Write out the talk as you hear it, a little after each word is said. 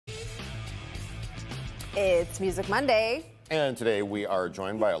It's Music Monday. And today we are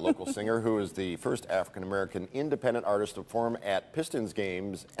joined by a local singer who is the first African-American independent artist to perform at Pistons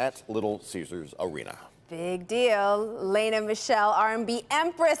games at Little Caesars Arena. Big deal. Lena Michelle,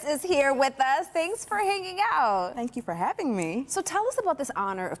 RnBEmpress, is here with us. Thanks for hanging out. Thank you for having me. So tell us about this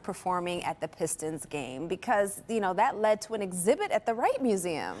honor of performing at the Pistons game, because, you know, that led to an exhibit at the Wright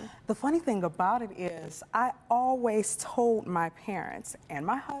Museum. The funny thing about it is I always told my parents and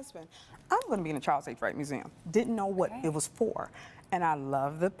my husband, I'm going to be in the Charles H. Wright Museum. Didn't know what it was for. And I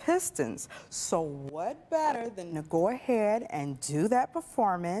love the Pistons. So what better than to go ahead and do that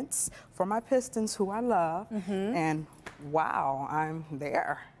performance for my Pistons, who I love. And wow, I'm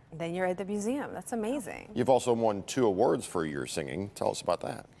there. Then you're at the museum. That's amazing. You've also won 2 awards for your singing. Tell us about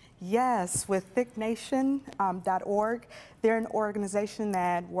that. Yes, with ThickNation.org. They're an organization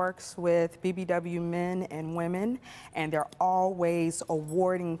that works with BBW men and women, and they're always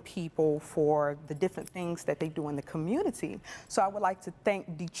awarding people for the different things that they do in the community. So I would like to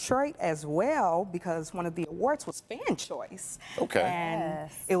thank Detroit as well, because one of the awards was Fan Choice. Okay.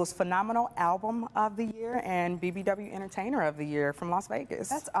 And it was Phenomenal Album of the Year and BBW Entertainer of the Year from Las Vegas.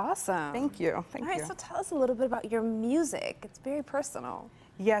 That's awesome. Thank you. Thank you. All right, so tell us a little bit about your music. It's very personal.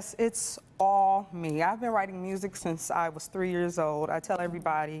 Yes, it's all me. I've been writing music since I was 3 years old. I tell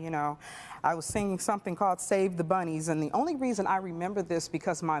everybody, you know, I was singing something called Save the Bunnies, and the only reason I remember this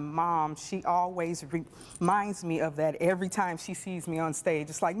because my mom, she always reminds me of that every time she sees me on stage.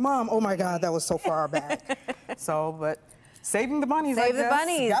 It's like, Mom, oh my God, that was so far back. So, but saving the bunnies, Save the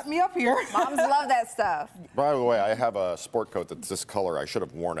bunnies. Got me up here. Moms love that stuff. By the way, I have a sport coat that's this color. I should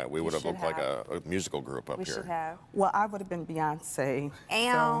have worn it. We would have looked like a musical group up here. We should have. Well, I would have been Beyonce. Ow.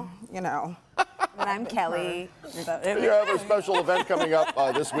 So, you know. And I'm Kelly. So, You have a special event coming up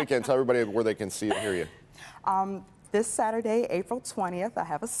this weekend. Tell everybody where they can see and hear you. This Saturday, April 20th, I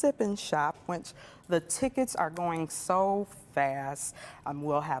have a sip-in shop, which the tickets are going so fast.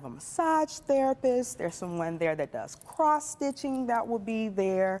 We'll have a massage therapist. There's someone there that does cross-stitching that will be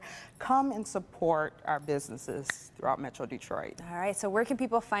there. Come and support our businesses throughout Metro Detroit. all right, so where can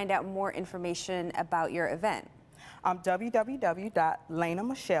people find out more information about your event?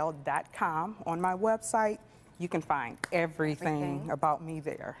 www.lenamichelle.com. On my website, you can find everything about me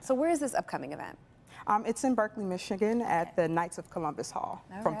there. So where is this upcoming event? It's in Berkeley, Michigan at the Knights of Columbus Hall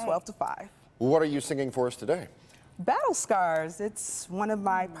from 12 to 5. What are you singing for us today? Battle Scars. It's one of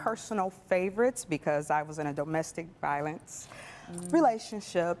my personal favorites because I was in a domestic violence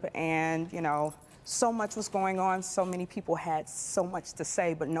relationship, and, you know, so much was going on. So many people had so much to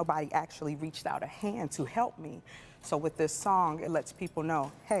say, but nobody actually reached out a hand to help me. So with this song, it lets people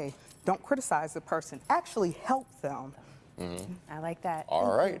know, hey, don't criticize the person, actually help them. I like that.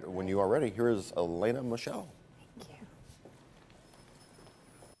 All right, when you are ready, here is Lena Michelle. Thank you.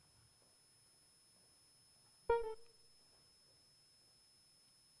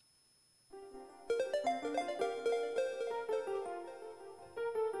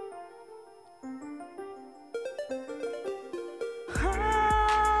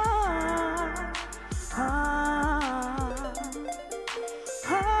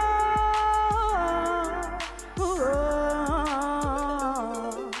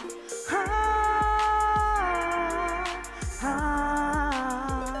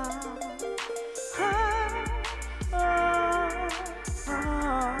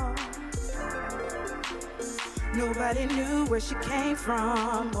 Nobody knew where she came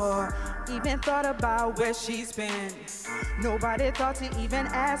from or even thought about where she's been. Nobody thought to even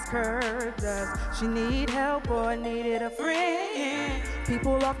ask her, does she need help or needed a friend?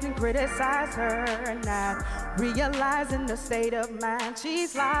 People often criticize her, not realizing the state of mind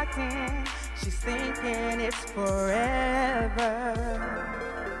she's locked in. She's thinking it's forever.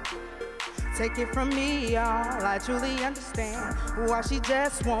 Take it from me, y'all, I truly understand why she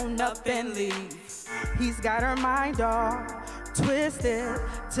just won't up and leave. He's got her mind all twisted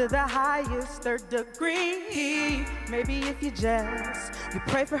to the highest third degree. Maybe if you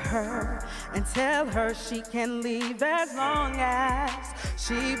pray for her and tell her she can leave as long as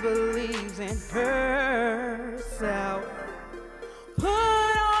she believes in herself. Put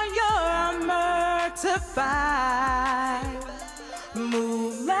on your armor to fight.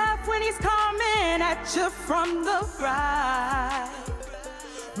 Move left when he's coming at you from the right.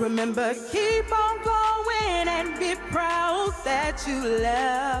 Remember, keep on going and be proud that you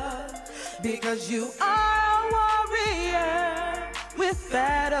love, because you are a warrior with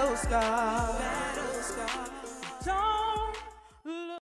battle scars.